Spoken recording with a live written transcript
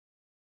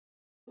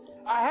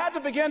I had to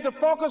begin to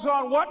focus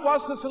on what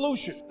was the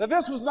solution. That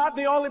this was not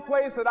the only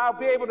place that I'll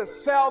be able to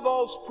sell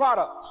those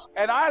products.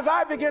 And as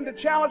I began to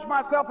challenge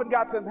myself and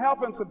got some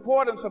help and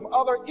support and some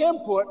other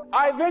input,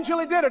 I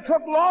eventually did. It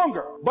took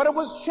longer, but it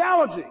was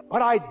challenging.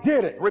 But I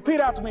did it. Repeat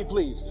after me,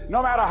 please.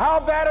 No matter how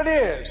bad it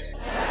is,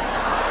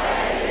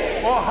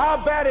 or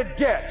how bad it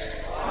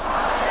gets,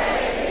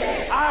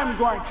 I'm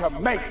going to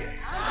make it.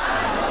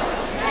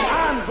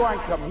 I'm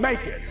going to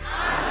make it.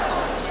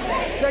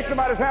 Shake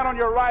somebody's hand on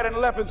your right and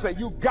left and say,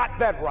 you got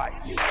that right.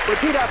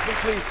 Repeat after me,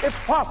 please. It's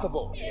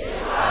possible.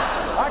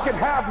 I can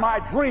have my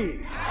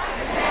dream.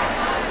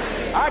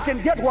 I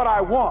can get what I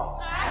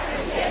want.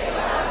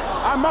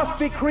 I must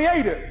be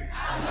creative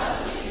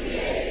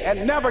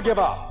and never give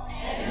up.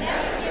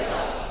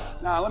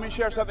 Now, let me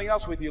share something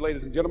else with you,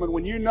 ladies and gentlemen.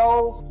 When you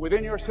know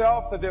within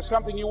yourself that there's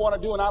something you want to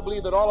do, and I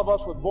believe that all of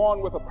us were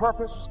born with a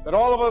purpose, that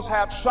all of us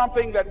have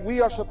something that we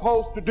are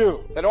supposed to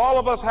do, that all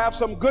of us have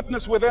some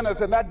goodness within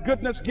us, and that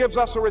goodness gives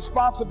us a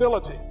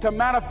responsibility to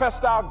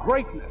manifest our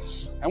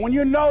greatness. And when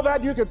you know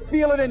that, you can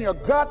feel it in your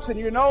guts, and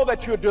you know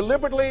that you're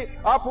deliberately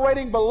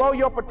operating below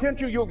your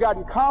potential, you've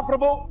gotten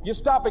comfortable, you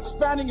stop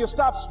expanding, you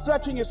stop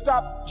stretching, you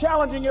stop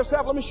challenging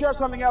yourself. Let me share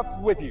something else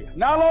with you.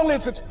 Not only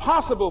is it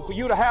possible for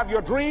you to have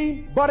your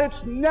dream, but it's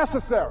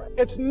necessary.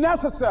 It's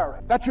necessary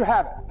that you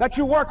have it, that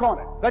you work on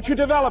it, that you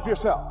develop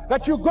yourself,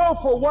 that you go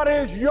for what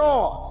is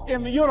yours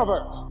in the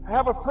universe. I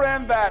have a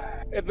friend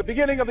that at the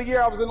beginning of the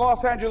year, I was in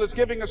Los Angeles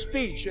giving a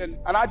speech, and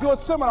I do a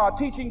seminar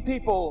teaching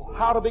people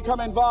how to become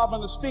involved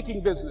in the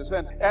speaking business,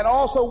 and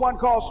also one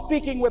called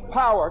Speaking with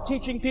Power,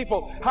 teaching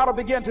people how to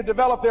begin to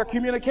develop their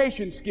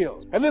communication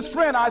skills. And this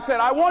friend, I said,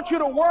 I want you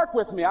to work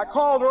with me. I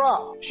called her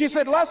up. She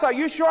said, Les, are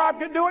you sure I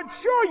can do it?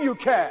 Sure you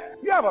can.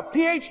 You have a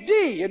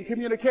PhD in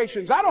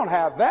communications. I don't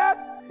have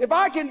that. If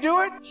I can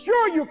do it,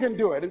 sure you can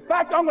do it. In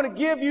fact, I'm going to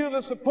give you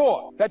the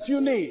support that you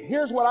need.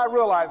 Here's what I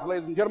realize,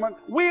 ladies and gentlemen.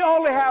 We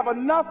only have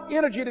enough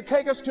energy to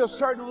take us to a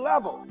certain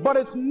level, but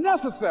it's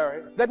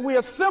necessary that we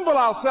assemble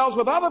ourselves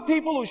with other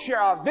people who share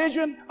our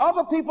vision,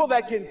 other people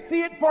that can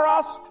see it for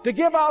us, to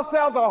give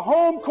ourselves a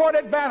home court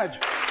advantage.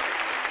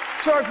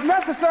 So it's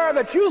necessary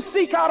that you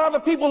seek out other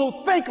people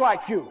who think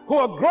like you, who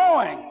are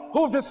growing,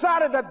 who have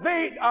decided that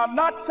they are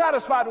not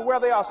satisfied with where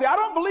they are. See, I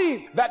don't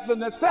believe that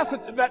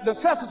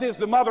necessity is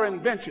the mother of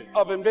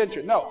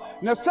invention. No,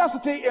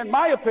 necessity, in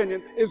my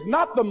opinion, is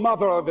not the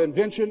mother of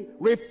invention.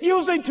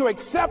 Refusing to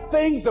accept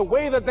things the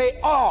way that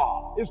they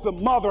are is the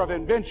mother of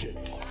invention.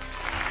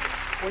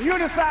 When you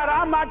decide,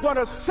 I'm not going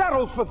to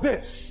settle for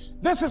this,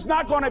 this is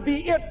not going to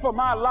be it for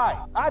my life,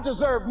 I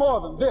deserve more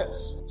than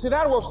this. See,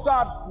 that will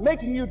start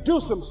making you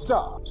do some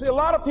stuff. See, a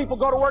lot of people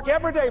go to work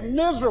every day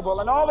miserable,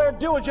 and all they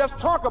do is just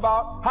talk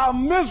about how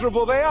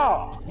miserable they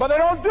are, but they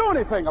don't do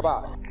anything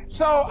about it.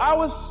 So I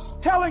was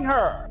telling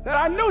her that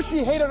I knew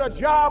she hated her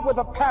job with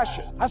a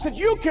passion. I said,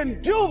 you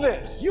can do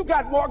this. You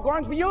got more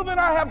going for you than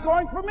I have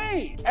going for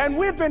me. And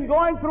we've been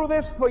going through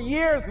this for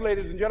years,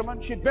 ladies and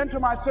gentlemen. She'd been to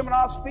my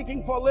seminar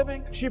speaking for a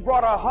living. She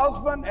brought her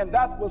husband, and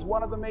that was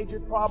one of the major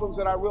problems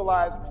that I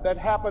realized that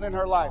happened in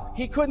her life.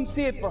 He couldn't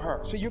see it for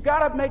her. So you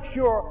got to make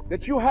sure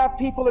that you have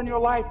people in your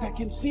life that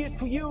can see it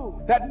for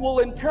you, that will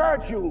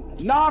encourage you.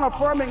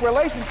 Non-affirming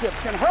relationships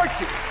can hurt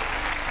you.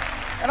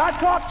 And I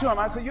talked to him.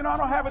 I said, I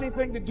don't have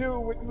anything to do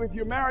with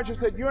your marriage. He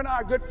said, you and I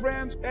are good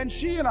friends, and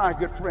she and I are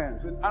good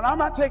friends. And I'm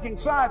not taking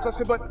sides. I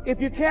said, but if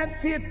you can't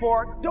see it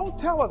for her, don't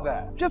tell her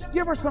that. Just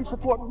give her some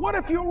support. What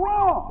if you're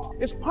wrong?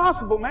 It's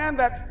possible, man,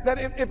 that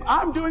if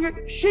I'm doing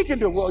it, she can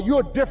do it. Well,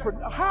 you're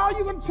different. How are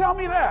you going to tell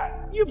me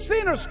that? You've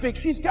seen her speak.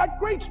 She's got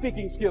great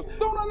speaking skills.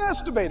 Don't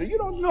underestimate her. You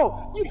don't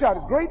know. You got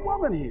a great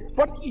woman here.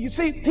 But you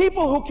see,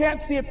 people who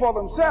can't see it for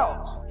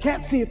themselves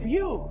can't see it for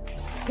you.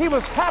 He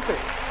was happy.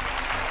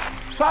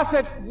 So I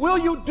said, will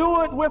you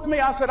do it with me?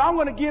 I said, I'm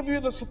going to give you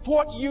the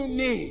support you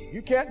need.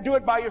 You can't do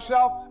it by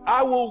yourself.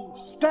 I will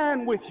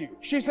stand with you.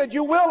 She said,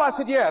 you will? I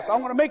said, yes. I'm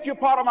going to make you a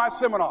part of my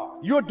seminar.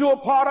 You'll do a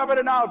part of it,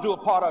 and I'll do a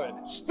part of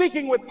it.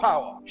 Speaking with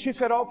Power. She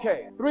said,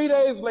 okay. 3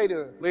 days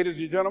later, ladies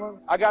and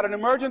gentlemen, I got an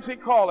emergency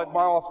call at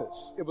my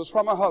office. It was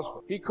from her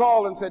husband. He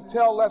called and said,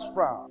 tell Les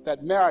Brown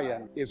that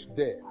Marion is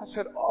dead. I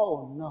said,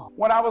 oh no.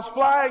 When I was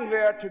flying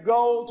there to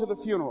go to the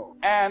funeral,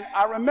 and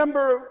I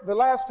remember the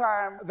last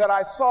time that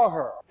I saw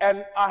her,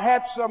 and I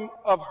had some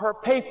of her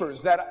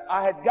papers that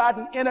I had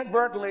gotten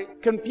inadvertently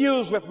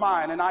confused with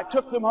mine, and I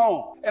took them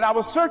home. And I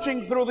was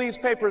searching through these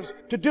papers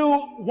to do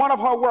one of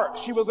her works.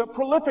 She was a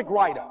prolific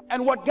writer.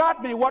 And what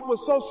got me, what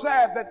was so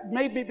sad that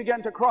made me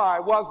begin to cry,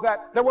 was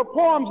that there were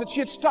poems that she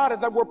had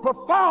started that were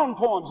profound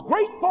poems,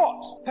 great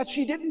thoughts that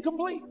she didn't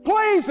complete.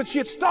 Plays that she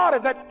had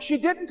started that she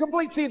didn't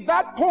complete. See,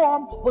 that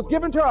poem was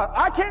given to her.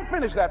 I can't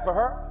finish that for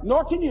her,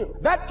 nor can you.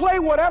 That play,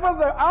 whatever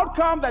the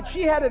outcome that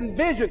she had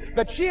envisioned,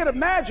 that she had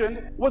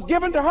imagined, was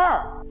given to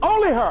her.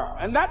 Only her.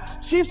 And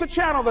she's the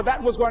channel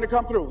that was going to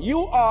come through.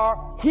 You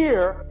are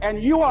here,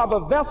 and you are the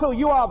vessel,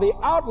 you are the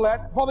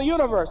outlet for the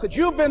universe. That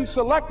you've been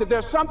selected.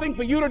 There's something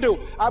for you to do.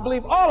 I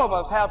believe all of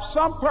us have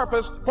some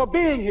purpose for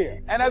being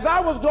here. And as I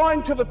was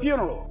going to the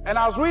funeral, and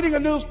I was reading a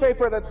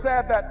newspaper that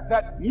said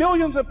that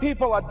millions of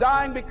people are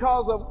dying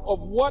because of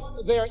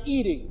what they're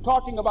eating,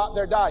 talking about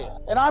their diet.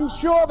 And I'm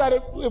sure that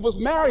it was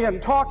Marion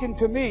talking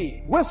to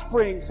me,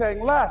 whispering, saying,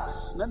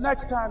 Les, the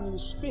next time you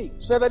speak,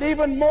 say that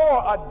even more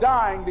are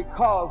dying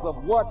because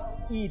of what's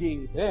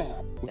eating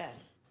them. Dad.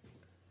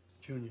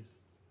 Junior,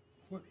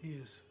 what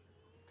is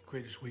the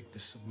greatest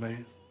weakness of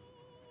man?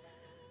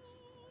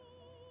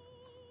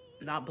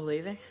 Not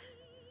believing?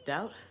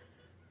 Doubt?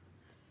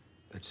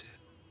 That's it.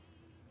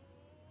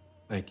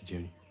 Thank you,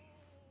 Junior.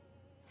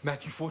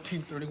 Matthew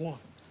 14:31.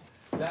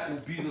 That will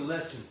be the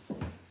lesson.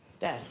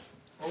 Dad.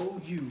 O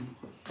you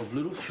of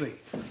little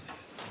faith,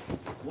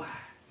 why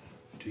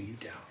do you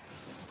doubt?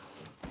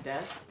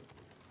 Dad?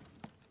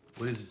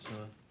 What is it, son?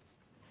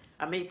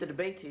 I made the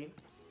debate team.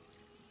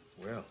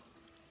 Well,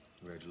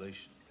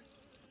 congratulations.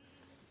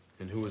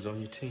 And who was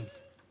on your team?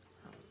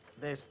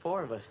 There's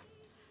 4 of us.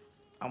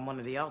 I'm one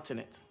of the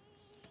alternates.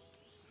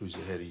 Who's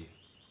ahead of you?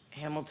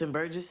 Hamilton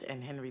Burgess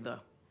and Henry Lowe.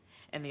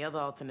 And the other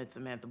alternate's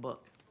Samantha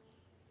Book.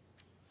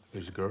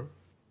 There's a girl?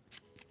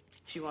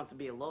 She wants to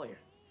be a lawyer.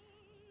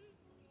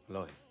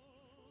 Lawyer.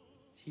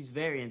 She's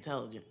very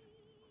intelligent.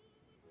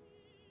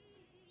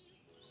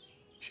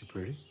 She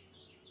pretty?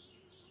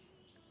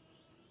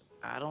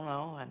 I don't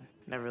know. I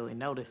never really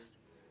noticed.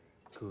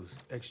 Because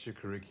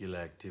extracurricular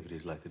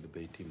activities like the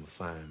debate team are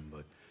fine,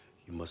 but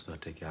you must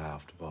not take your eye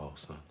off the ball,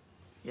 son.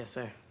 Yes,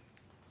 sir.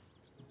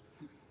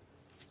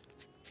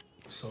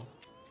 So,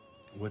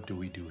 what do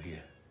we do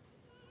here?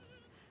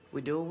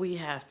 We do what we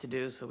have to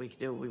do so we can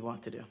do what we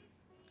want to do.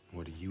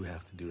 What do you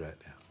have to do right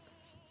now?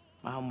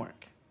 My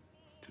homework.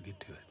 To get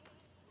to it.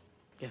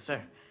 Yes,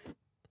 sir.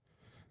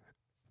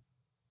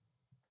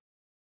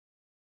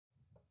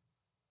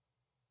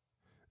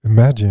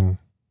 Imagine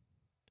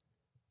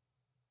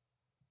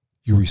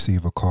you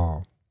receive a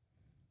call.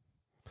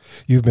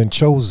 You've been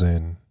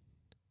chosen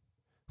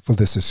for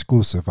this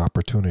exclusive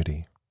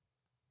opportunity.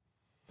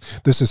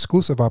 This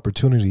exclusive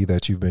opportunity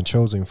that you've been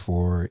chosen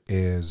for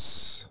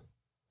is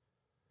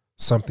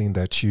something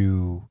that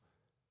you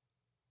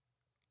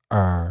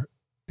are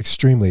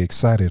extremely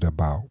excited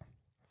about.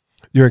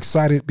 You're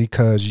excited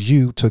because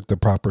you took the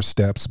proper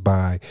steps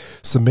by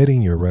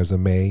submitting your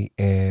resume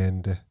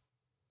and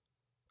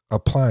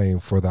applying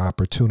for the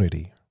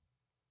opportunity.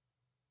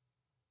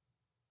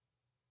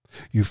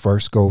 You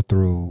first go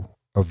through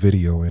a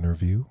video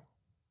interview.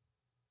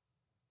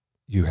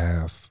 You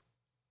have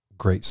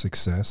great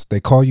success. They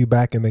call you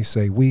back and they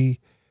say, we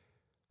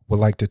would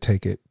like to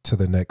take it to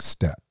the next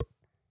step.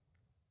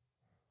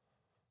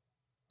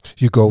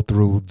 You go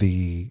through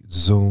the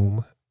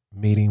Zoom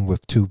meeting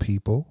with 2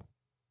 people,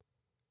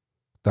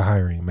 the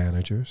hiring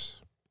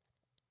managers.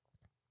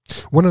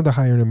 One of the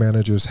hiring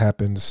managers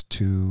happens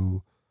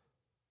to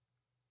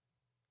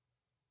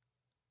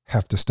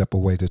have to step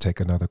away to take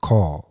another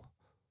call.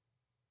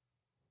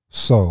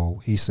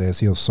 So he says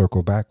he'll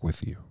circle back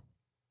with you.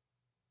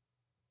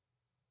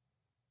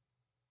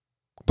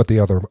 But the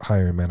other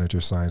hiring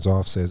manager signs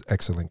off, says,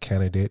 excellent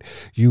candidate.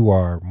 You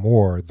are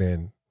more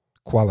than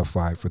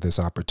qualified for this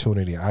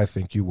opportunity. I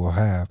think you will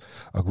have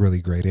a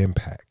really great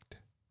impact.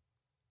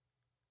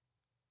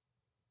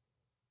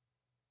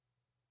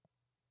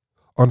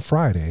 On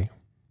Friday,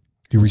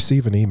 you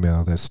receive an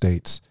email that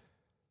states,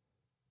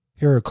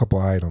 here are a couple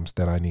items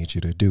that I need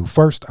you to do.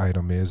 First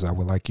item is I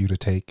would like you to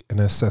take an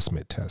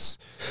assessment test.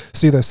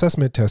 See, the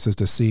assessment test is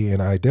to see and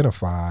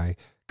identify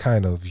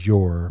kind of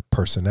your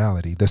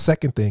personality. The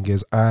second thing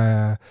is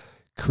I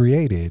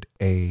created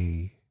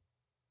a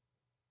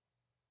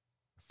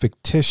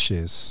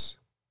fictitious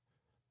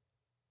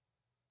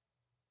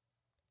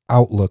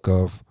outlook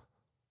of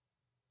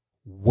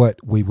what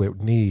we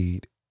would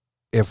need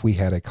if we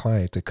had a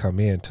client to come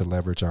in to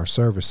leverage our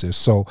services.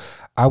 So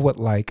I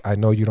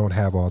know you don't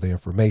have all the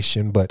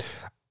information, but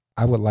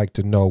I would like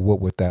to know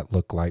what would that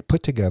look like.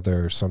 Put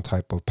together some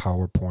type of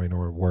PowerPoint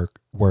or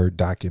Word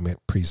document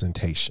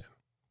presentation.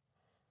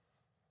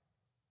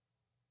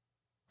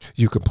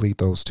 You complete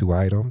those 2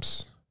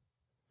 items.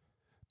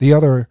 The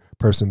other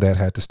person that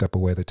had to step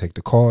away to take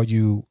the call,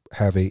 you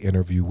have an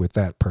interview with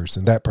that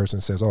person. That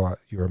person says, oh,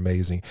 you're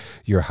amazing.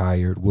 You're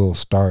hired. We'll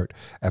start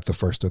at the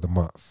first of the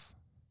month.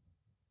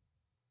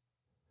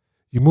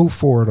 You move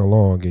forward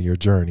along in your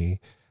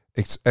journey,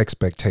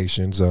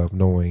 expectations of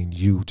knowing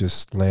you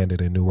just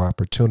landed a new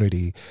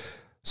opportunity.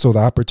 So the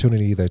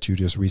opportunity that you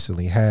just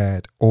recently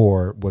had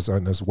or was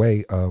on its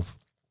way of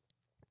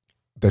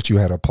that you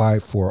had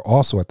applied for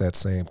also at that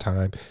same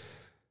time,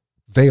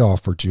 they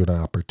offered you an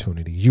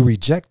opportunity. You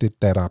rejected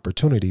that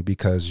opportunity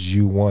because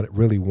you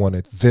really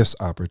wanted this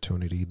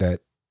opportunity that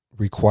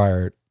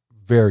required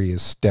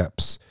various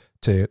steps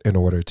in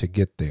order to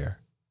get there.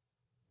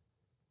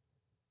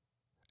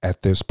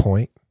 At this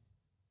point,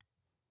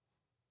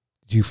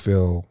 you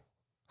feel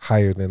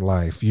higher than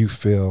life. You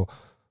feel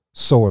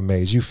so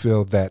amazed. You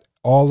feel that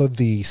all of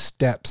the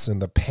steps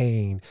and the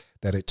pain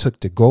that it took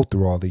to go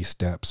through all these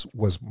steps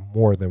was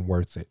more than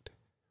worth it.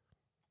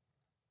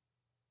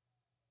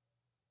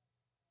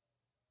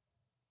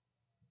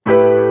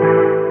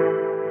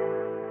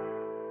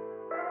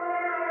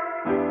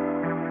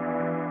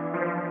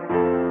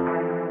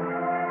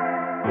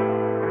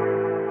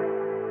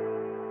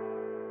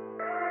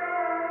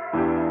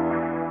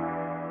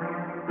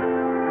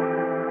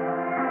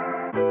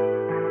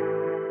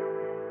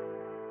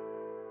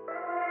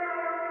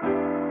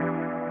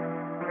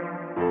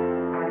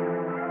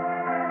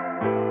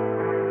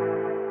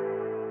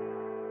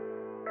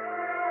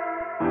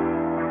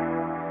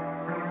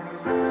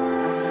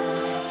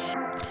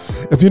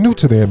 If you're new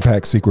to the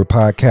Impact Secret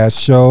Podcast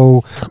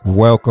show,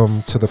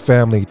 welcome to the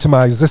family. To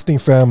my existing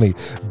family,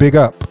 big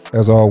up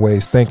as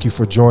always. Thank you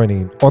for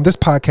joining. On this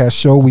podcast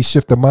show, we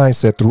shift the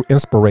mindset through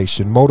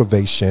inspiration,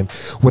 motivation,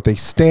 with a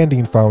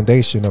standing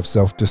foundation of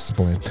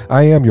self-discipline.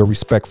 I am your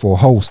respectful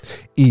host,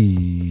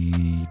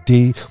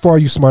 ED. For all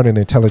you smart and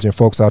intelligent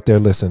folks out there,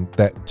 listen,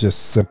 that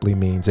just simply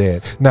means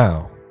Ed.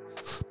 Now,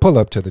 pull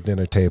up to the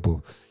dinner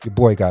table. Your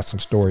boy got some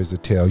stories to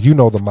tell. You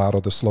know the motto,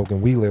 the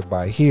slogan we live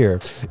by here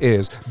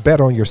is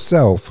bet on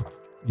yourself.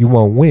 You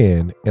won't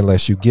win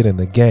unless you get in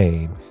the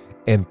game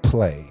and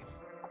play.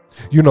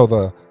 You know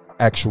the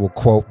actual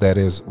quote that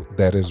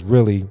is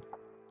really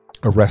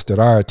arrested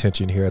our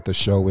attention here at the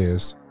show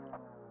is,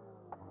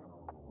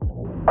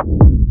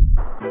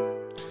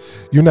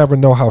 you never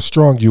know how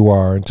strong you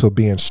are until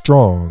being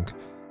strong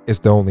is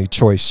the only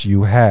choice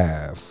you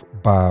have,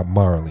 Bob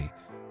Marley.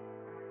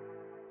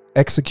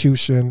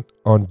 Execution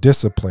on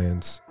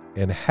disciplines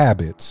and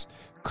habits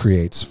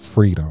creates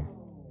freedom.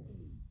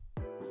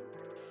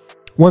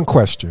 One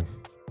question,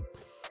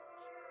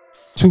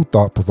 two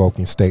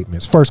thought-provoking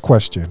statements. First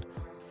question,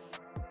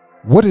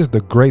 what is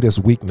the greatest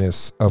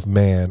weakness of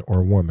man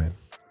or woman?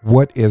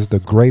 What is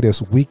the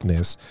greatest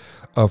weakness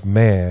of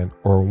man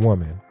or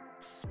woman?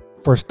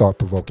 First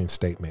thought-provoking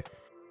statement,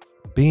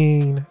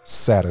 being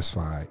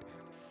satisfied.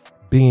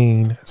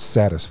 Being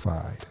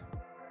satisfied.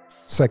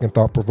 Second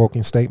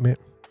thought-provoking statement,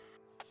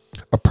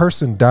 a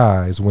person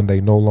dies when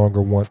they no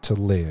longer want to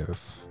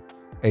live.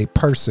 A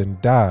person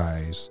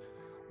dies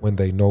when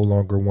they no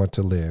longer want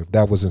to live.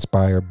 That was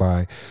inspired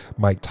by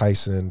Mike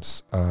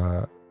Tyson's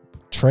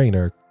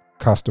trainer,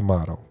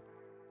 Costamato.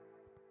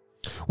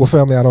 Well,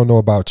 family, I don't know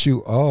about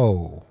you.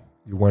 Oh,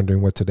 you're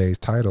wondering what today's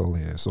title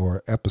is,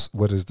 or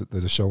what is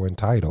the show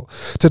entitled?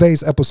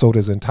 Today's episode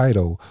is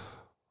entitled,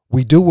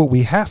 We Do What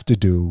We Have to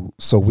Do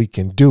So We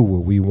Can Do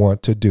What We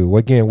Want to Do.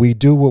 Again, we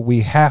do what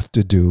we have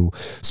to do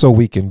so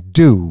we can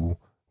do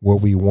what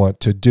we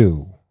want to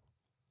do.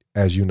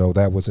 As you know,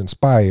 that was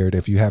inspired.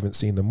 If you haven't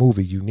seen the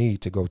movie, you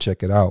need to go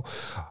check it out.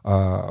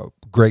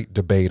 Great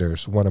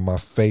Debaters, one of my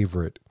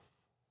favorite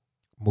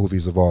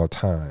movies of all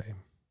time.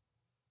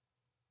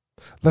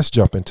 Let's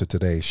jump into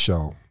today's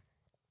show.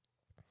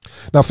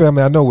 Now,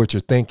 family, I know what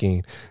you're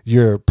thinking.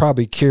 You're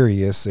probably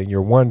curious and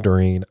you're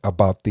wondering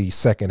about the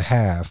second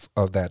half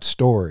of that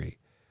story.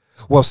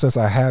 Well, since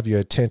I have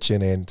your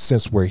attention and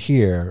since we're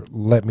here,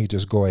 let me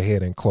just go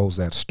ahead and close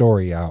that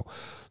story out,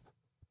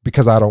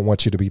 because I don't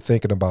want you to be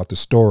thinking about the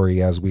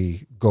story as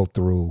we go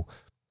through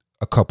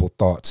a couple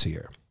thoughts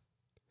here.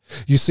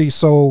 You see,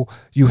 so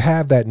you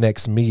have that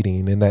next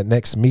meeting, and that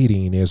next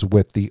meeting is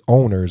with the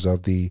owners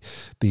of the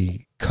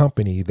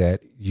company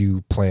that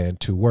you plan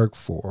to work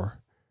for.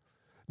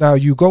 Now,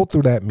 you go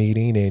through that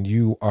meeting and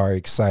you are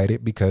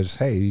excited because,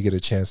 hey, you get a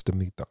chance to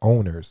meet the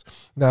owners.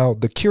 Now,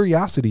 the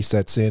curiosity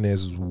sets in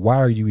is, why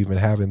are you even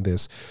having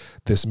this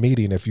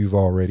meeting if you've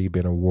already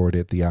been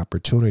awarded the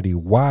opportunity?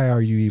 Why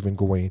are you even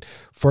going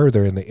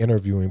further in the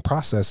interviewing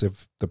process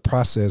if the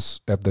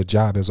process of the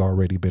job has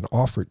already been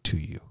offered to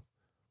you?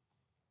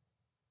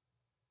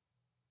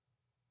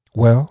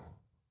 Well,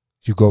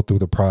 you go through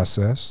the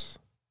process,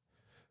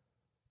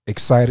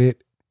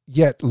 excited,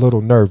 yet a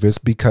little nervous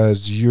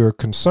because you're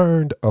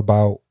concerned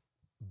about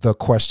the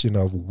question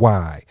of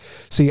why.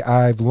 See,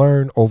 I've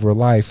learned over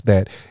life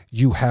that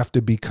you have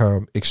to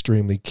become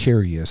extremely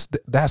curious.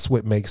 That's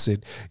what makes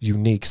it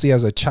unique. See,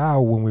 as a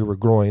child, when we were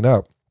growing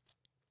up,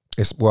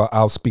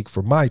 I'll speak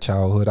for my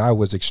childhood, I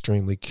was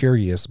extremely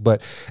curious.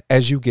 But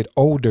as you get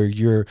older,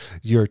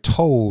 you're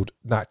told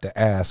not to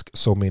ask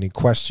so many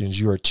questions.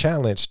 You're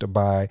challenged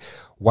by,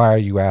 why are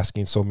you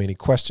asking so many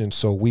questions?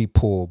 So we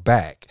pull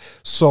back.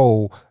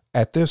 So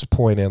at this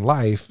point in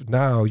life,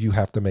 now you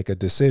have to make a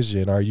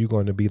decision. Are you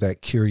going to be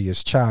that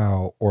curious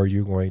child, or are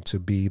you going to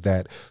be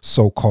that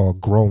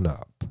so-called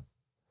grown-up?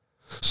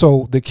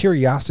 So the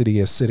curiosity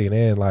is sitting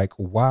in like,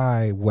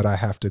 why would I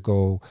have to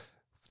go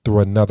through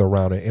another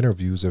round of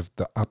interviews if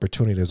the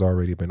opportunity has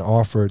already been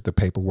offered, the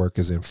paperwork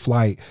is in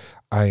flight?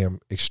 I am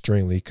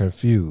extremely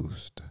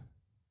confused.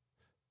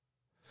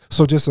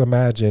 So just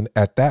imagine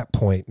at that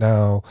point,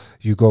 now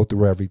you go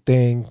through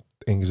everything.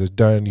 Things is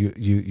done.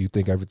 You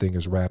think everything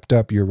is wrapped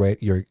up.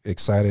 You're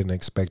excited and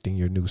expecting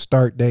your new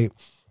start date,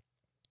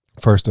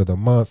 first of the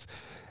month,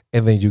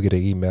 and then you get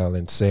an email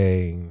and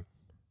saying,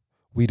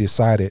 we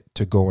decided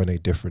to go in a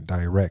different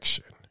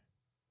direction.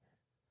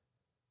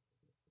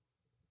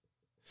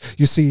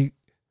 You see,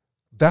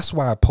 that's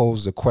why I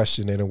posed the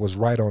question, and it was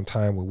right on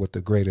time with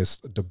the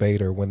greatest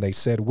debater when they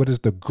said, what is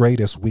the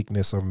greatest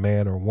weakness of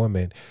man or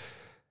woman?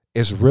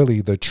 Is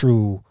really the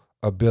true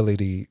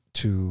ability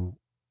to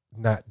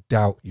not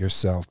doubt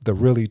yourself, the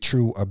really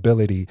true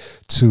ability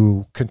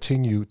to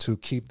continue to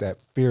keep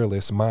that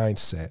fearless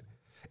mindset.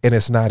 And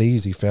it's not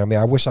easy, family.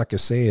 I wish I could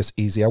say it's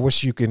easy. I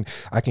wish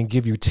I can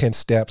give you 10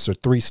 steps or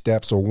 3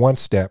 steps or 1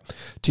 step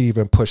to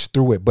even push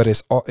through it. But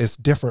it's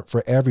different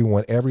for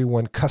everyone.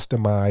 Everyone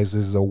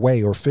customizes a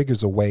way or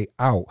figures a way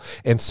out.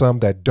 And some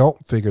that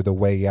don't figure the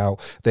way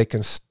out, they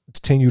can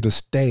continue to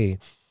stay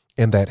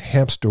in that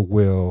hamster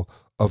wheel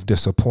of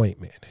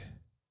disappointment.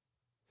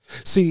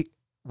 See,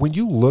 when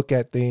you look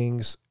at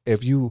things,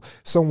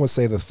 someone would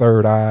say the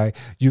third eye,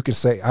 you can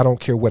say, I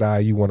don't care what eye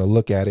you want to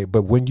look at it.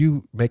 But when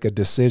you make a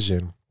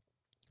decision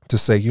to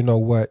say, you know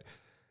what,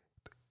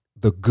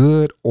 the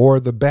good or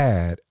the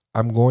bad,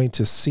 I'm going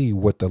to see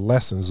what the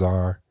lessons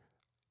are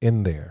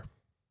in there.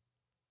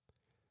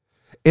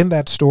 In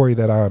that story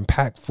that I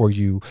unpacked for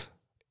you,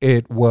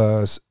 it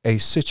was a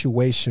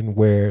situation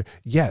where,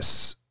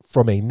 yes,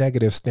 from a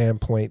negative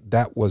standpoint,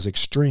 that was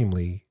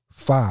extremely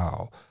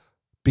foul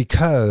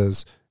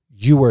because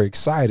you were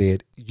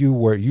excited. You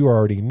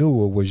already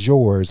knew it was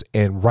yours.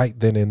 And right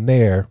then and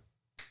there,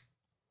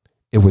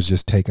 it was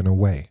just taken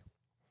away.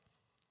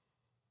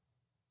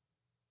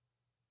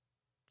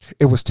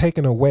 It was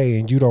taken away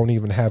and you don't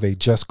even have a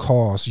just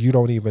cause. You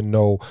don't even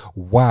know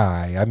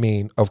why. I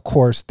mean, of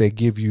course, they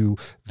give you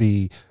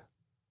the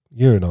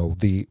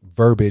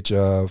verbiage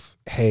of,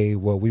 hey,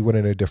 well, we went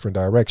in a different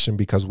direction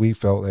because we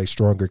felt a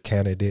stronger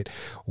candidate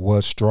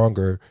was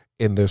stronger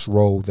in this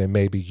role than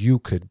maybe you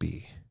could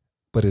be.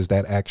 But is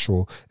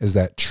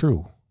that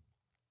true?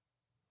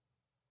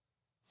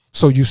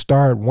 So you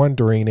start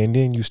wondering and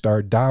then you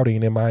start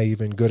doubting, am I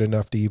even good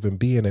enough to even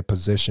be in a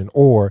position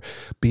or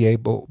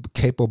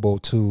capable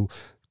to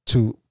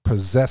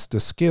possess the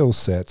skill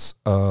sets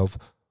of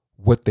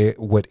what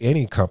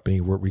any company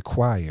would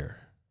require?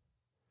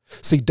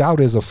 See, doubt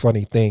is a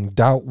funny thing.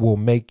 Doubt will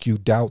make you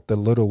doubt the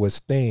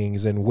littlest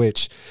things, in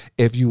which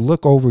if you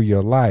look over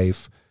your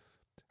life,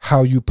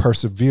 how you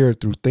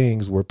persevered through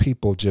things where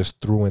people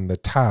just threw in the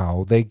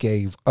towel. They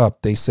gave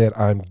up. They said,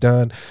 I'm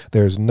done.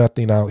 There's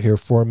nothing out here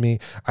for me.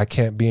 I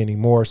can't be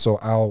anymore. So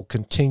I'll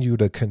continue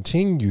to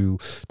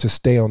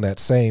stay on that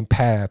same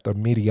path of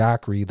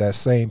mediocrity, that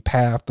same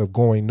path of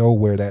going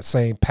nowhere, that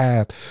same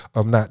path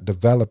of not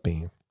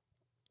developing.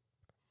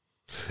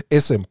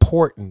 It's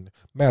important.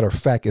 Matter of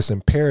fact, it's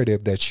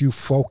imperative that you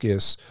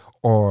focus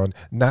on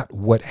not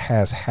what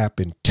has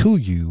happened to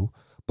you,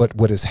 but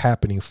what is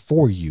happening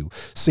for you.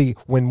 See,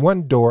 when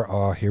one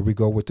door, here we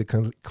go with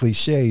the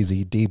cliches,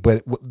 ED,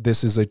 but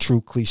this is a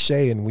true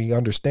cliche and we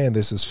understand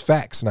this is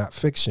facts, not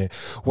fiction.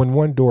 When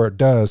one door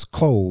does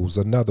close,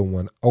 another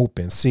one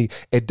opens. See,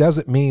 it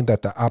doesn't mean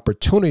that the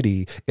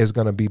opportunity is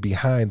going to be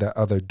behind the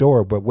other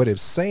door, but what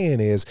it's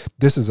saying is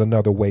this is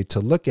another way to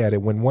look at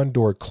it. When one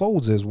door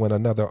closes, when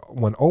another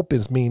one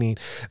opens, meaning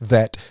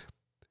that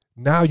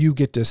now you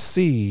get to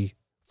see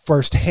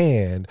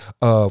firsthand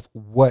of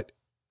what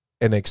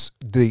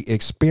the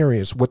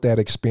experience, what that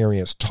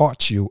experience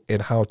taught you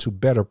and how to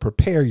better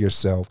prepare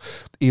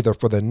yourself either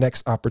for the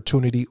next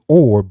opportunity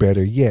or,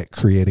 better yet,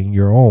 creating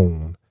your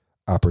own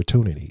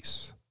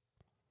opportunities.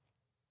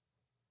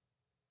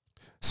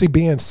 See,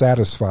 being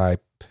satisfied,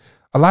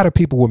 a lot of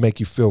people will make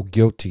you feel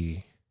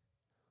guilty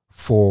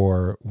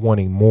for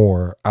wanting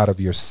more out of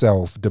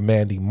yourself,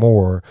 demanding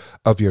more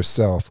of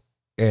yourself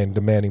and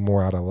demanding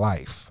more out of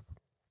life.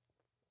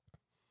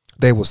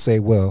 They will say,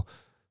 well,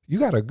 you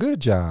got a good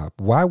job.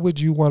 Why would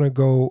you want to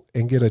go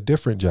and get a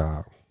different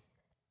job?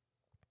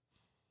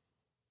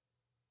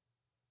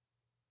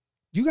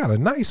 You got a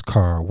nice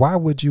car. Why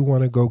would you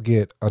want to go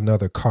get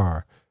another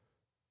car?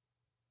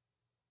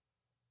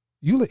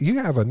 You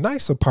have a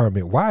nice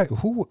apartment. Why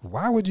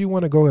would you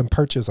want to go and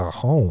purchase a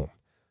home?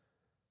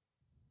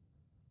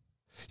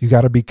 You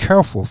got to be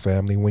careful,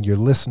 family, when you're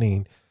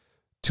listening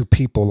to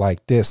people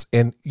like this.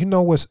 And you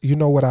know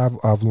what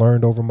I've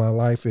learned over my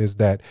life is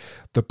that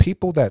the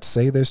people that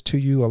say this to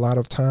you a lot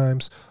of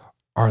times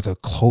are the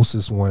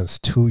closest ones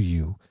to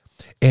you.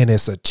 And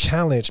it's a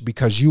challenge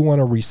because you want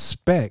to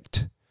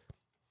respect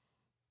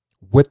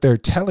what they're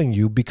telling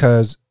you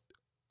because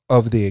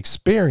of the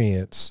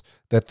experience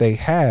that they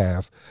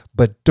have,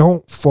 but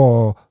don't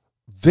fall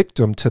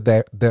victim to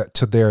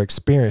to their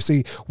experience.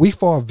 See, we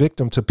fall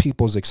victim to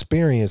people's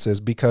experiences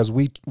because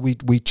we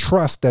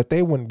trust that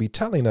they wouldn't be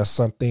telling us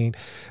something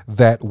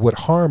that would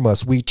harm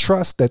us. We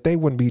trust that they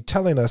wouldn't be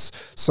telling us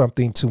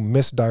something to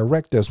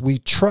misdirect us. We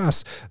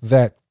trust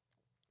that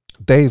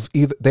they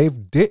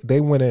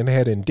went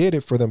ahead and did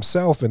it for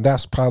themselves, and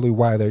that's probably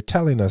why they're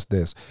telling us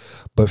this.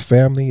 But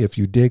family, if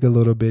you dig a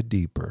little bit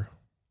deeper,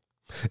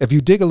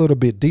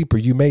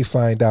 you may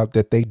find out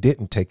that they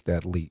didn't take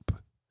that leap.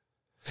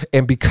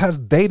 And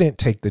because they didn't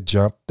take the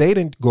jump, they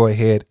didn't go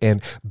ahead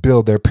and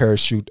build their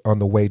parachute on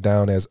the way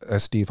down, as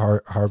Steve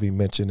Harvey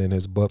mentioned in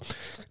his book,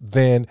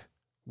 then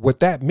what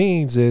that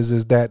means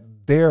is that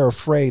they're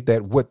afraid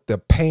that with the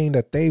pain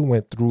that they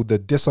went through, the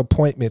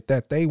disappointment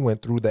that they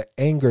went through, the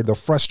anger, the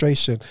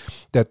frustration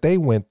that they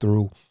went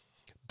through,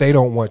 they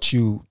don't want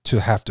you to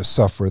have to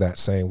suffer that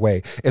same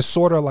way. It's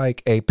sort of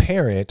like a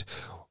parent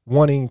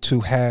wanting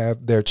to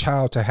have their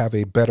child to have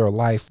a better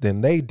life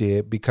than they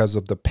did because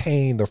of the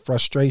pain, the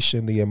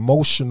frustration, the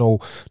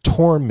emotional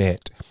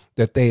torment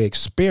that they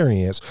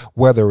experience,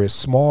 whether it's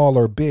small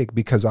or big,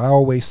 because I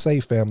always say,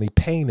 family,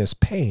 pain is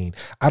pain.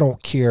 I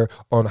don't care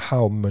on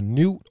how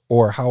minute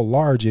or how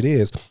large it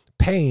is.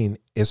 Pain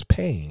is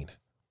pain.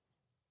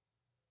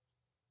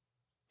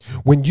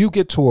 When you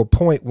get to a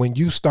point when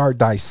you start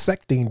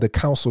dissecting the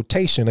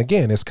consultation,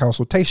 again, it's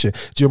consultation.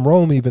 Jim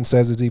Rohn even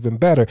says it's even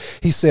better.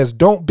 He says,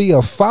 don't be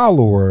a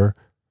follower,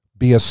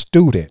 be a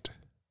student.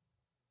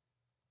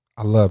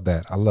 I love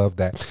that. I love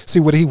that.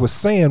 See, what he was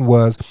saying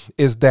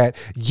is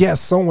that,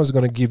 yes, someone's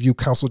going to give you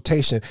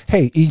consultation.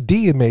 Hey,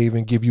 ED may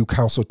even give you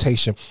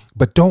consultation,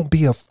 but don't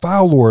be a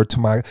follower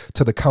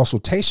to the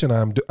consultation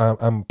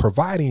I'm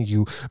providing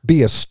you.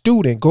 Be a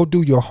student. Go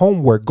do your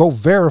homework. Go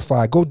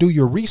verify. Go do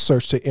your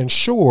research to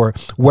ensure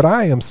what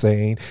I am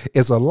saying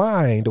is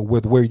aligned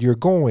with where you're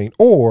going,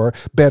 or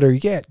better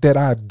yet, that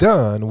I've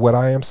done what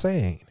I am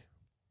saying.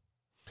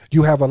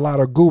 You have a lot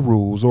of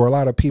gurus or a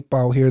lot of people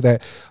out here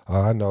that,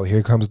 I know,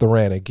 here comes the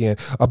rant again,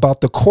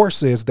 about the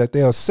courses that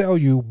they'll sell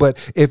you.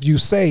 But if you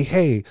say,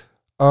 hey,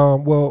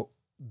 well,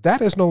 that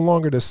is no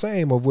longer the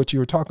same of what you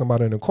were talking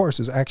about in the course,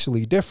 is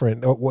actually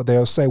different. What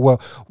they'll say, well,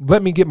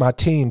 let me get my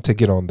team to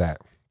get on that.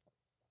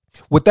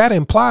 What that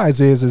implies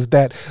is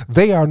that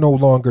they are no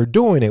longer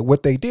doing it.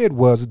 What they did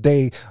was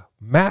they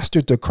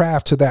mastered the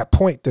craft to that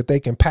point that they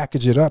can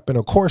package it up in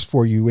a course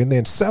for you and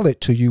then sell it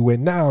to you.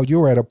 And now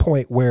you're at a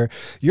point where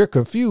you're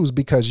confused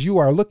because you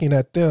are looking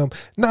at them,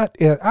 not,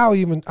 I'll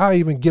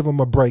even give them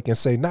a break and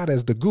say, not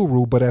as the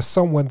guru, but as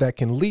someone that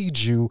can lead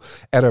you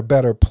at a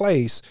better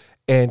place.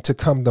 And to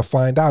come to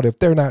find out, if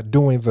they're not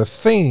doing the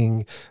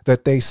thing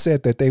that they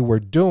said that they were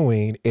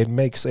doing, it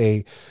makes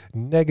a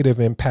negative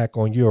impact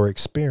on your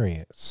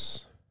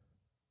experience.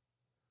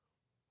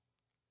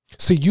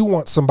 See, you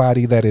want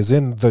somebody that is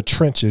in the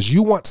trenches.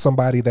 You want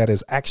somebody that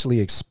is actually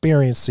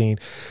experiencing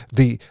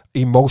the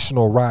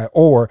emotional ride,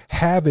 or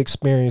have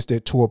experienced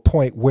it to a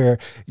point where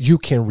you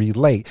can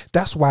relate.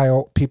 That's why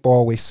people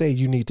always say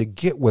you need to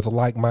get with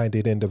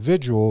like-minded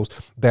individuals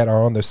that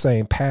are on the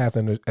same path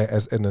and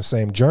in the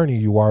same journey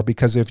you are.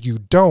 Because if you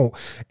don't,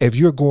 if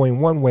you're going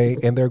one way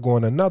and they're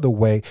going another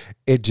way,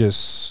 it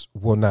just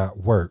will not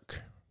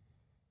work.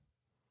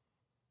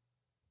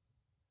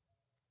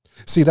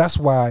 See, that's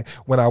why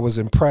when I was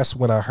impressed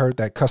when I heard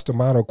that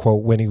Customato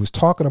quote, when he was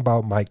talking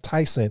about Mike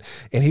Tyson,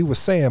 and he was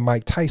saying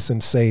Mike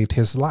Tyson saved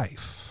his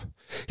life.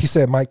 He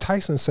said Mike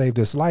Tyson saved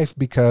his life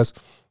because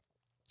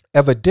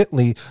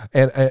evidently,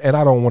 and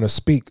I don't want to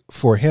speak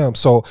for him.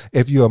 So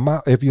if you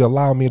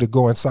allow me to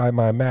go inside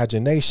my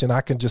imagination, I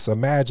can just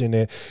imagine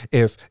it.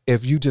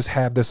 If you just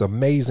have this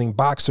amazing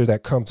boxer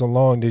that comes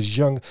along, this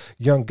young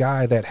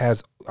guy that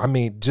has,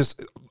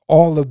 just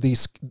all of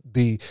these,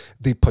 the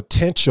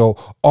potential,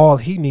 all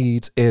he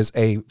needs is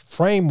a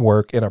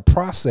framework and a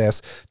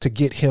process to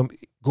get him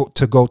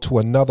to go to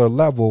another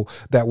level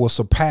that will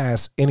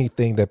surpass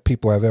anything that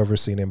people have ever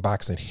seen in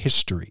boxing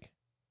history.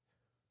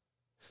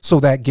 So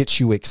that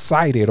gets you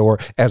excited, or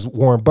as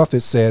Warren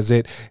Buffett says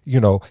it,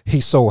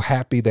 he's so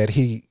happy that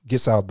he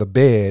gets out of the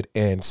bed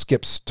and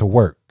skips to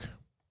work.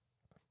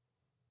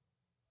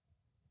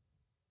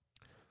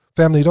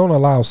 Family, don't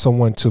allow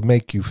someone to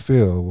make you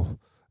feel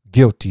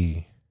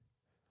guilty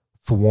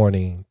for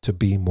wanting to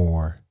be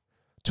more,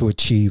 to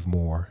achieve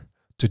more,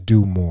 to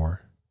do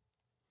more.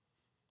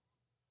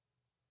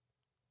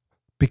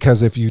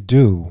 Because if you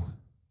do,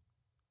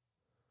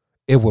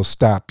 it will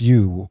stop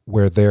you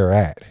where they're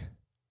at.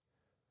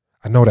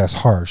 I know that's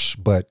harsh,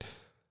 but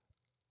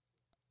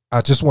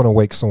I just want to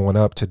wake someone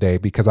up today,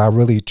 because I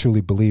really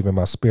truly believe in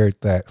my spirit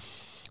that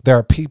there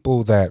are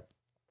people that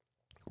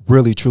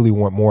really truly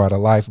want more out of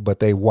life, but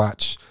they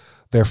watch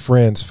their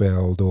friends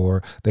failed,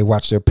 or they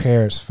watch their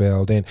parents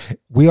failed. And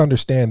we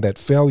understand that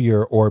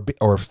failure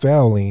or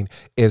failing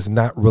is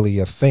not really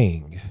a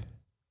thing.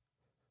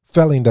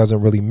 Failing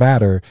doesn't really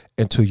matter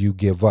until you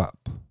give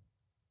up.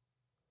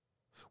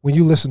 When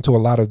you listen to a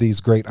lot of these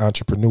great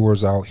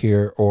entrepreneurs out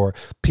here, or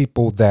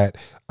people that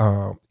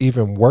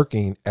even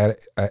working at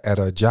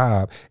a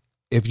job,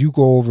 if you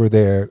go over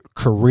their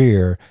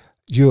career,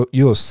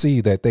 you'll see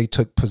that they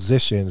took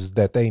positions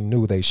that they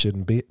knew they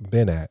shouldn't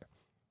been at.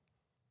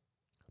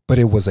 But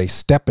it was a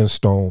stepping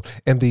stone.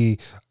 In the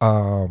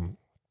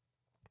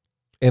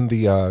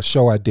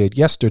show I did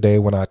yesterday,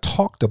 when I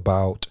talked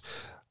about,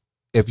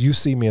 if you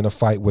see me in a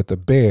fight with a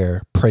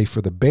bear, pray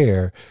for the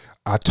bear,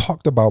 I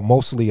talked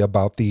mostly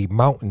about the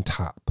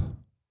mountaintop.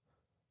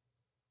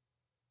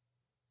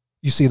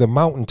 You see, the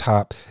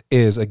mountaintop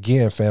is,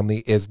 again,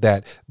 family, is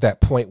that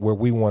point where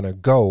we want to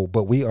go,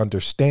 but we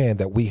understand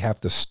that we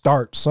have to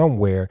start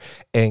somewhere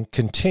and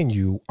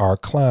continue our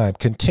climb,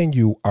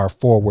 continue our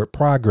forward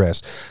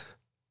progress.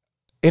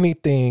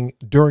 Anything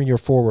during your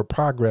forward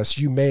progress,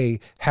 you may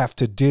have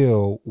to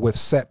deal with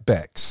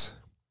setbacks.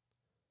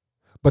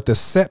 But the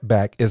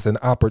setback is an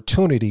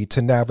opportunity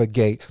to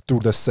navigate through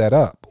the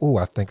setup. Oh,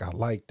 I think I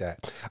like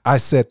that. I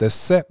said the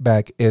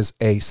setback is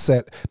a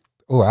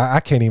I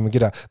can't even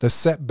get out. The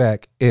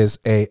setback is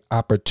a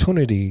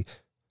opportunity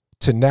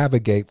to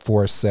navigate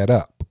for a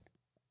setup.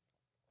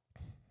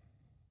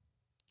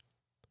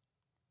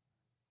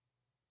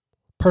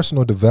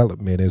 Personal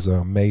development is an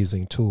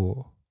amazing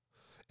tool.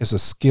 It's a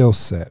skill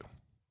set,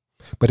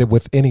 but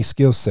with any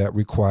skill set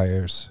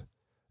requires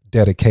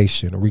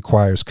dedication, it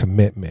requires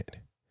commitment.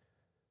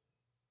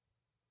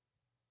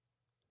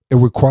 It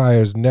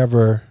requires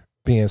never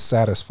being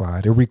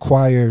satisfied. It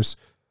requires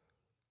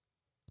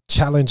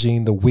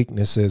challenging the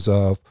weaknesses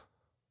of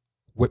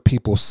what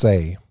people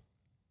say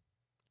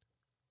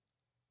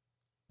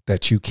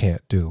that you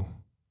can't do.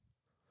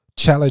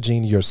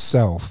 Challenging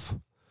yourself.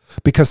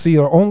 Because see,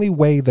 the only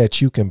way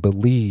that you can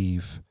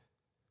believe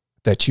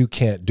that you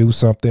can't do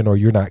something or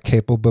you're not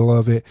capable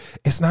of it,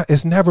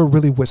 it's never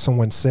really what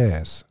someone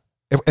says.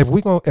 If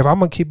I'm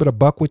gonna keep it a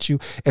buck with you,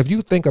 if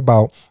you think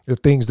about the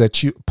things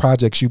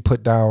projects you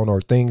put down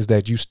or things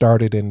that you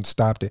started and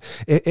stopped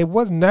it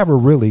was never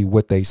really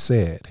what they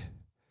said.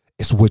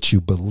 It's what you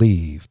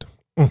believed.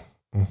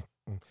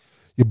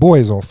 Your boy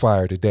is on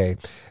fire today.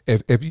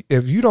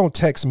 If you don't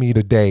text me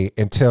today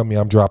and tell me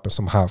I'm dropping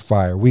some hot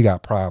fire, we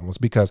got problems,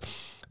 because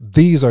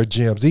these are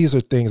gems. These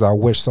are things I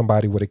wish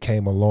somebody would have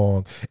came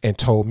along and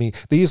told me.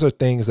 These are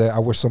things that I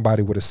wish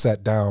somebody would have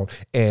sat down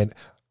and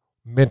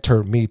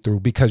mentored me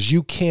through, because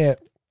you can't,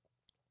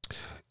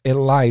 in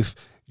life,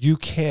 you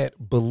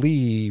can't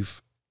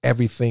believe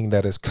everything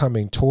that is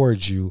coming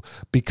towards you,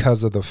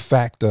 because of the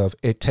fact of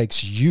it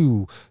takes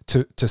you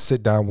to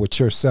sit down with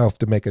yourself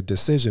to make a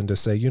decision to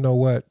say, you know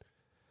what?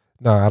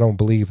 No, I don't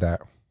believe that.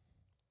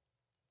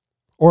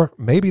 Or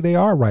maybe they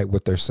are right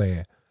what they're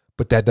saying,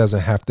 but that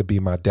doesn't have to be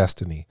my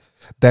destiny.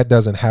 That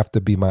doesn't have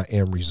to be my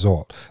end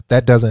result.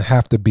 That doesn't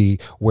have to be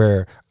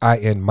where I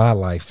end my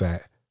life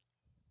at.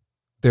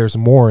 There's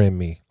more in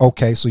me.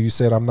 Okay, so you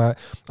said I'm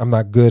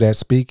not good at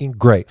speaking.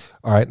 Great.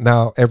 All right,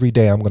 now every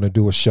day I'm going to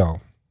do a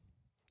show.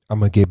 I'm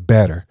going to get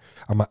better.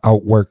 I'm going to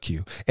outwork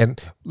you. And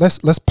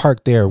let's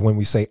park there when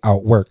we say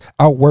outwork.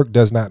 Outwork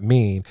does not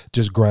mean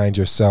just grind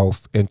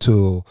yourself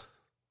until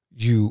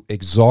you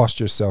exhaust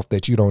yourself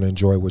that you don't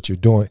enjoy what you're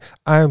doing.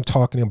 I am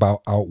talking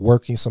about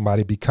outworking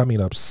somebody,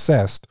 becoming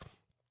obsessed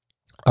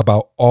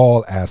about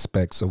all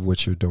aspects of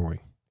what you're doing.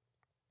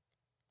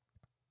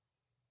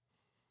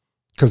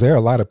 Because there are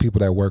a lot of people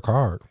that work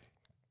hard.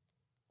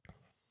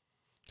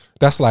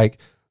 That's like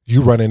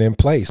you running in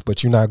place,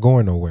 but you're not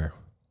going nowhere.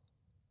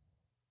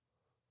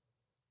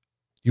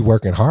 You're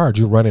working hard,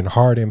 you're running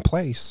hard in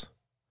place,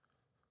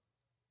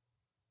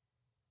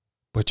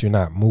 but you're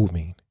not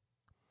moving.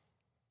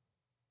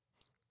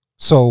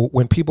 So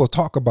when people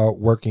talk about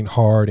working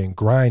hard and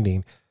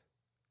grinding,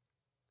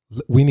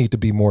 we need to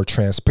be more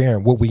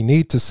transparent. What we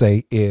need to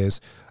say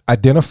is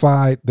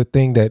identify the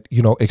thing that,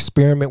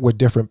 experiment with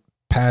different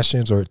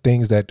passions or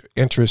things that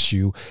interest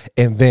you,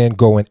 and then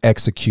go and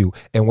execute.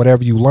 And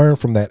whatever you learn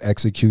from that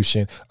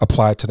execution,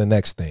 apply to the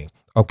next thing.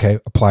 Okay,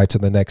 apply to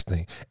the next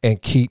thing,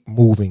 and keep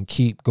moving,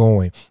 keep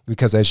going.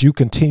 Because as you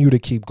continue to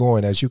keep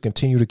going, as you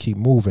continue to keep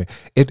moving,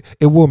 it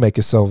will make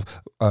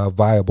itself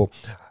viable.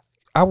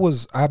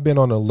 I've been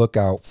on the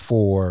lookout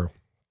for,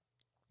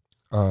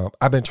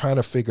 I've been trying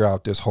to figure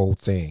out this whole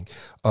thing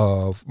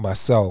of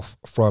myself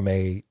from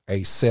a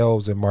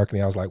sales and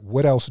marketing. I was like,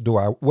 what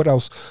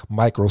else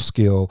micro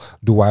skill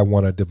do I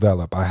want to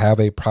develop? I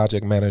have a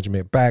project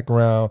management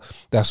background.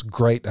 That's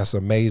great. That's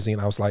amazing.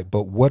 I was like,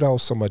 but what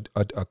else some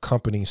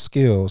accompanying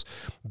skills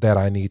that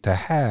I need to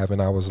have?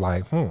 And I was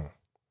like,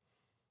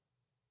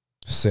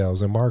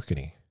 sales and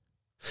marketing.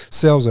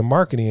 Sales and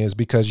marketing is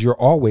because you're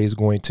always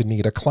going to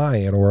need a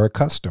client or a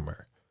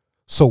customer.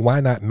 So why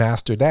not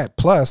master that?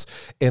 Plus,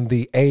 in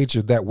the age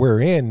that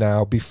we're in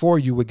now, before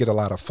you would get a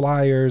lot of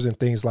flyers and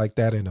things like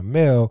that in the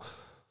mail.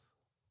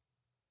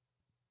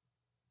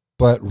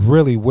 But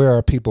really, where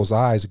are people's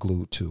eyes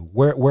glued to?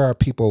 Where are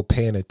people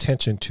paying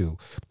attention to?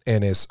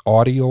 And it's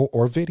audio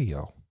or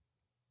video.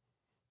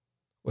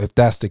 If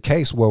that's the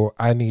case, well,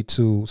 I need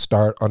to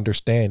start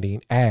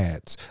understanding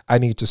ads. I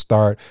need to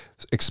start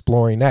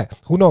exploring that.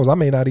 Who knows? I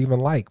may not even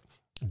like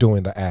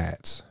doing the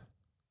ads.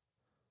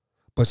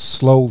 But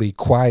slowly,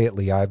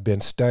 quietly, I've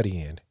been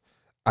studying.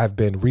 I've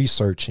been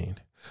researching,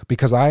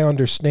 because I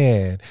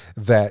understand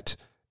that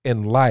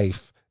in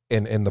life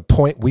and the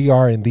point we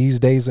are in these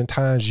days and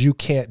times, you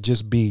can't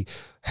just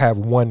have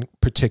one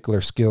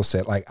particular skill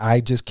set. Like,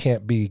 I just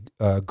can't be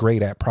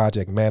great at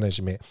project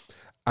management.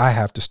 I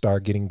have to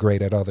start getting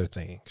great at other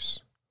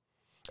things.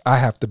 I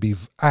have to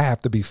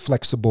be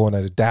flexible and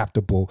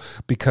adaptable,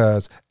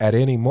 because at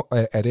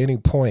any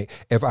point,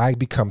 if I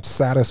become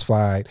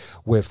satisfied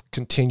with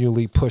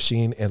continually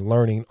pushing and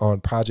learning on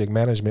project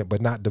management,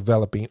 but not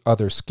developing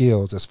other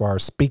skills as far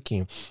as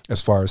speaking,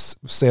 as far as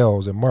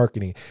sales and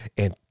marketing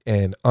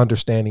and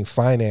understanding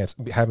finance,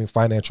 having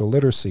financial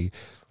literacy,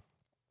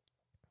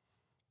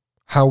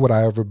 how would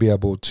I ever be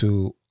able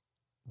to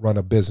run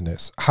a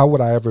business? How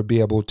would I ever be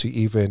able to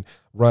even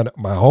run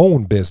my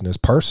own business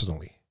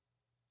personally?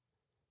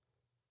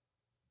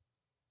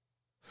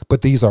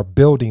 But these are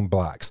building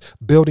blocks.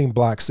 Building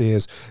blocks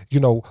is,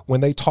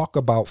 when they talk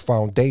about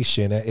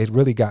foundation, it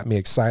really got me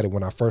excited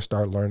when I first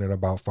started learning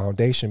about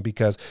foundation,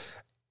 because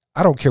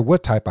I don't care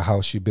what type of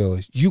house you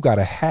build, you got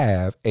to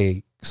have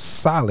a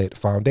solid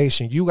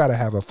foundation. You got to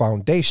have a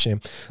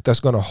foundation that's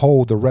going to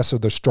hold the rest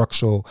of the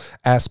structural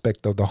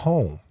aspect of the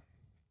home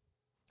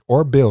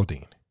or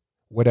building,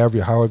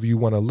 however you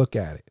want to look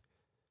at it.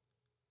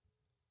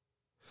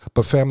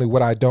 But family,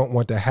 what I don't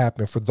want to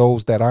happen for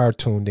those that are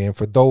tuned in,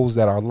 for those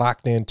that are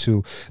locked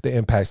into the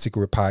Impact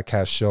Secret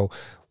Podcast show,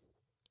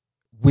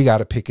 we got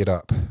to pick it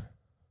up.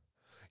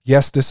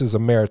 Yes, this is a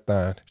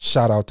marathon.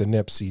 Shout out to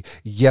Nipsey.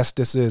 Yes,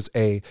 this is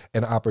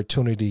an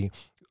opportunity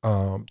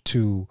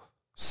to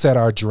set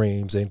our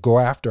dreams and go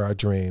after our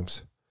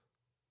dreams.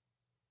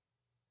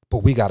 But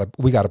we gotta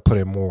put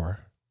in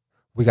more.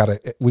 We gotta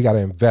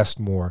invest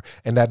more,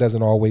 and that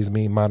doesn't always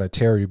mean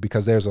monetary,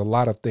 because there's a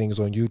lot of things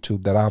on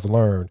YouTube that I've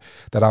learned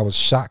that I was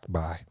shocked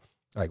by.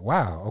 Like,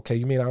 wow, okay,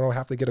 you mean I don't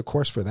have to get a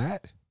course for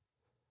that?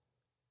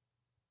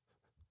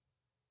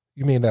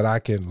 You mean that I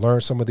can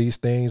learn some of these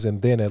things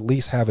and then at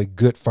least have a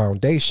good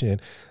foundation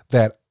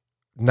that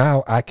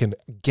now I can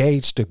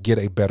gauge to get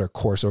a better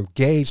course or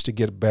gauge to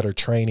get better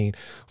training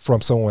from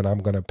someone I'm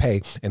going to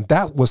pay. And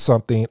that was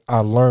something I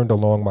learned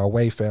along my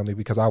way, family,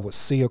 because I would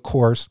see a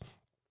course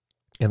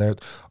and they're,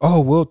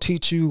 we'll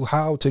teach you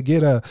how to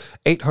get a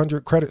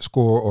 800 credit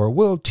score, or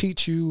we'll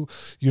teach you,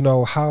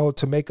 how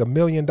to make $1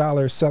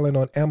 million selling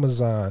on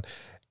Amazon.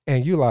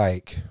 And you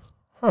like,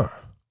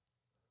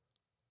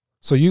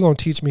 so you're going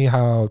to teach me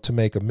how to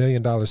make $1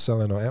 million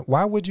selling on Amazon?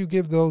 Why would you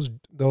give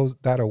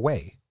that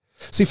away?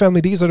 See,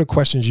 family, these are the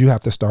questions you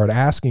have to start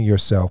asking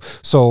yourself.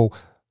 So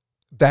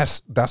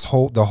that's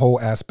the whole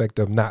aspect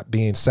of not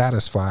being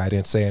satisfied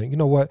and saying, you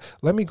know what,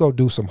 let me go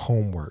do some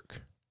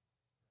homework.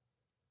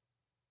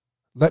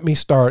 Let me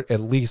start at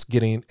least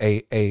getting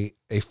a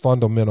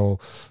fundamental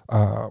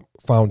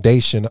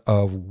foundation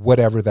of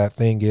whatever that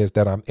thing is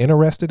that I'm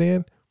interested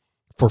in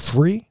for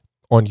free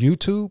on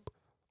YouTube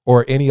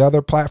or any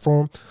other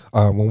platform.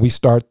 When we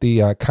start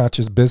the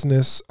Conscious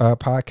Business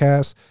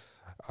podcast,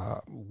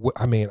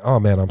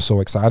 I'm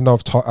so excited. I know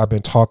I've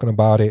been talking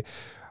about it,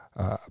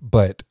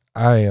 but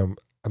it's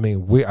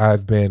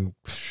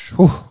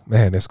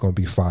going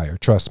to be fire.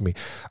 Trust me.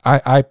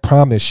 I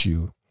promise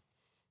you.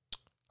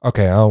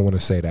 Okay, I don't want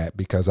to say that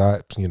because all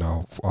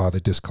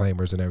the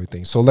disclaimers and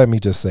everything. So let me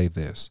just say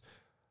this.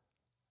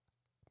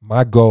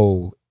 My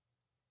goal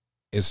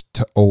is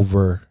to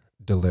over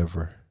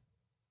deliver.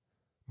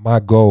 My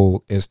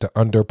goal is to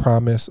under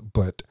promise,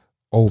 but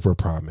over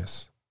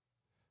promise.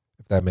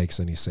 If that makes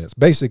any sense.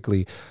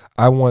 Basically,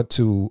 I want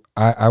to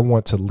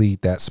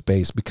lead that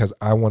space because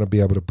I want to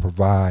be able to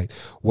provide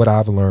what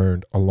I've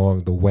learned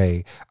along the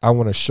way. I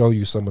want to show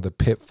you some of the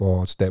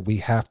pitfalls that we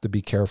have to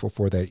be careful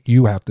for, that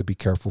you have to be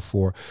careful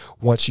for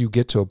once you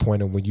get to a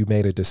point of when you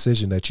made a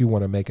decision that you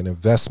want to make an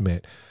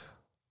investment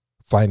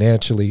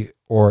financially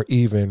or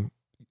even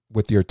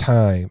with your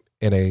time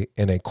in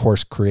a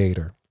course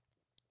creator.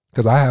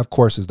 Because I have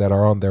courses that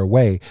are on their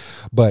way,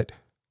 but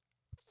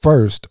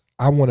first,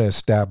 I want to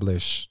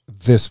establish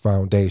this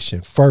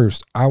foundation.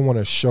 First, I want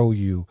to show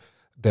you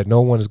that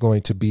no one is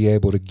going to be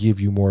able to give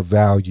you more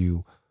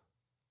value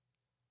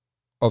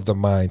of the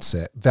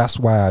mindset. That's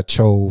why I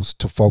chose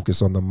to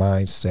focus on the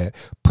mindset,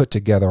 put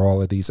together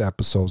all of these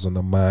episodes on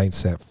the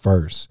mindset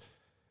first.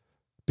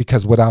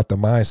 Because without the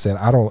mindset,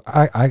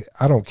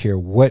 I don't care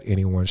what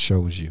anyone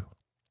shows you.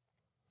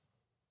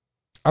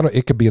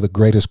 It could be the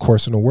greatest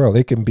course in the world.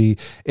 It can be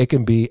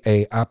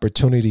a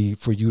opportunity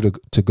for you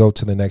to go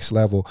to the next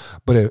level.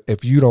 But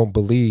if you don't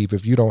believe,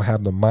 if you don't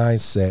have the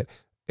mindset,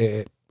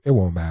 it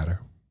won't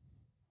matter.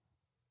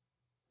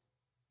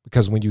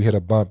 Because when you hit a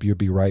bump, you'll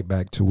be right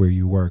back to where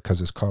you were because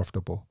it's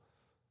comfortable.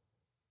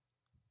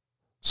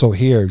 So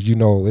here,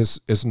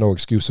 it's no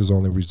excuses,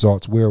 only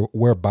results.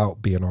 We're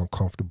about being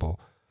uncomfortable.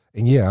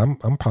 And yeah,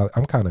 I'm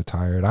kind of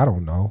tired. I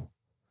don't know.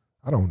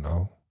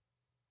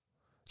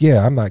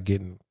 Yeah, I'm not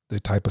getting the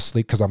type of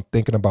sleep because I'm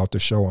thinking about the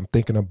show. I'm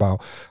thinking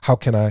about how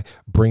can I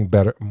bring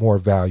more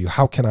value?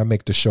 How can I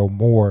make the show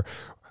more,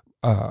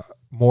 I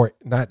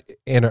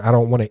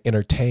don't want to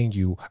entertain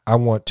you. I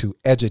want to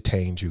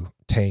edutain you.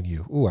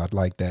 Ooh, I'd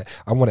like that.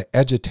 I want to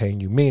edutain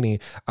you, meaning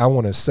I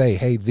want to say,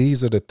 hey,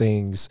 these are the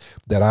things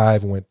that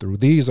I've went through.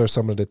 These are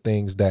some of the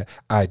things that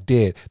I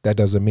did. That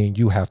doesn't mean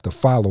you have to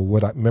follow.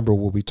 Remember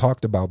what we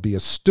talked about, be a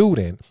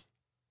student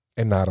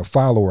and not a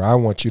follower. I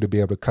want you to be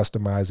able to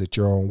customize it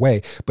your own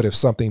way. But if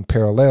something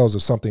parallels or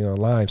something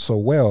aligns so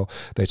well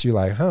that you're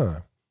like,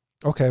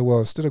 okay, well,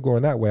 instead of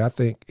going that way, I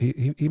think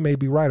he may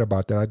be right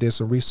about that. I did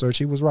some research.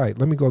 He was right.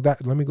 Let me go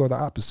the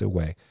opposite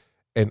way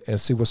and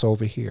see what's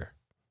over here.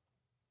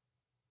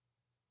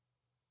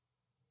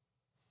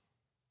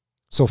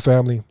 So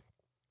family,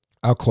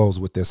 I'll close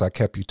with this. I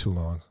kept you too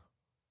long.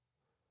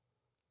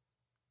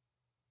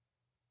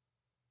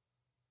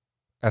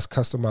 As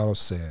Custom Auto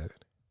said,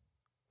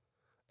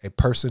 a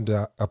person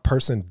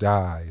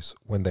dies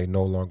when they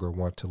no longer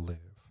want to live.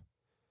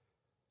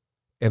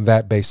 And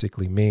that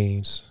basically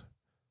means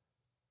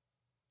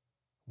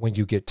when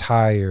you get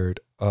tired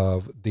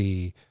of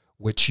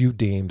which you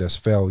deemed as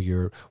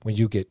failure, when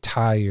you get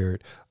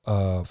tired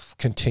of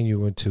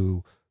continuing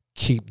to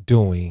keep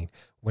doing,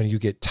 when you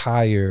get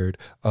tired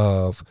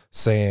of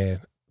saying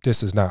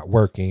this is not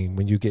working,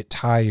 when you get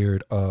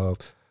tired of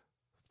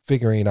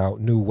figuring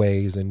out new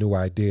ways and new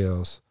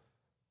ideas,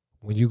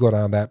 when you go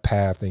down that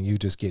path and you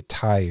just get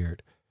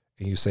tired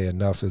and you say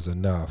enough is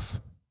enough,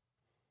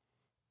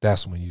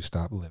 that's when you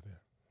stop living.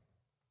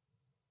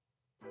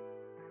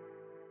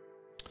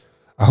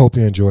 I hope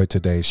you enjoyed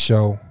today's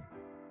show.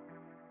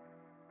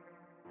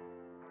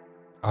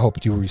 I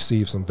hope you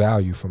received some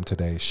value from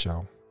today's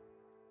show.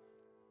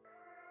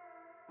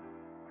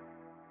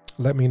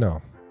 Let me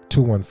know.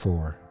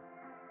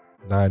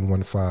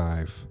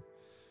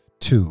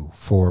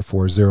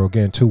 214-915-2440.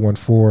 Again,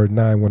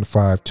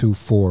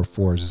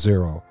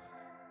 214-915-2440.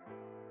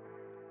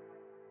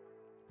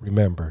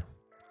 Remember,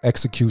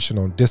 execution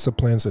on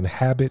disciplines and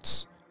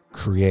habits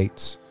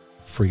creates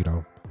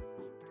freedom.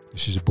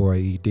 This is your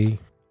boy ED,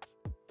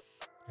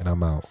 and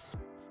I'm out.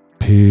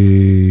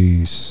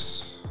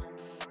 Peace.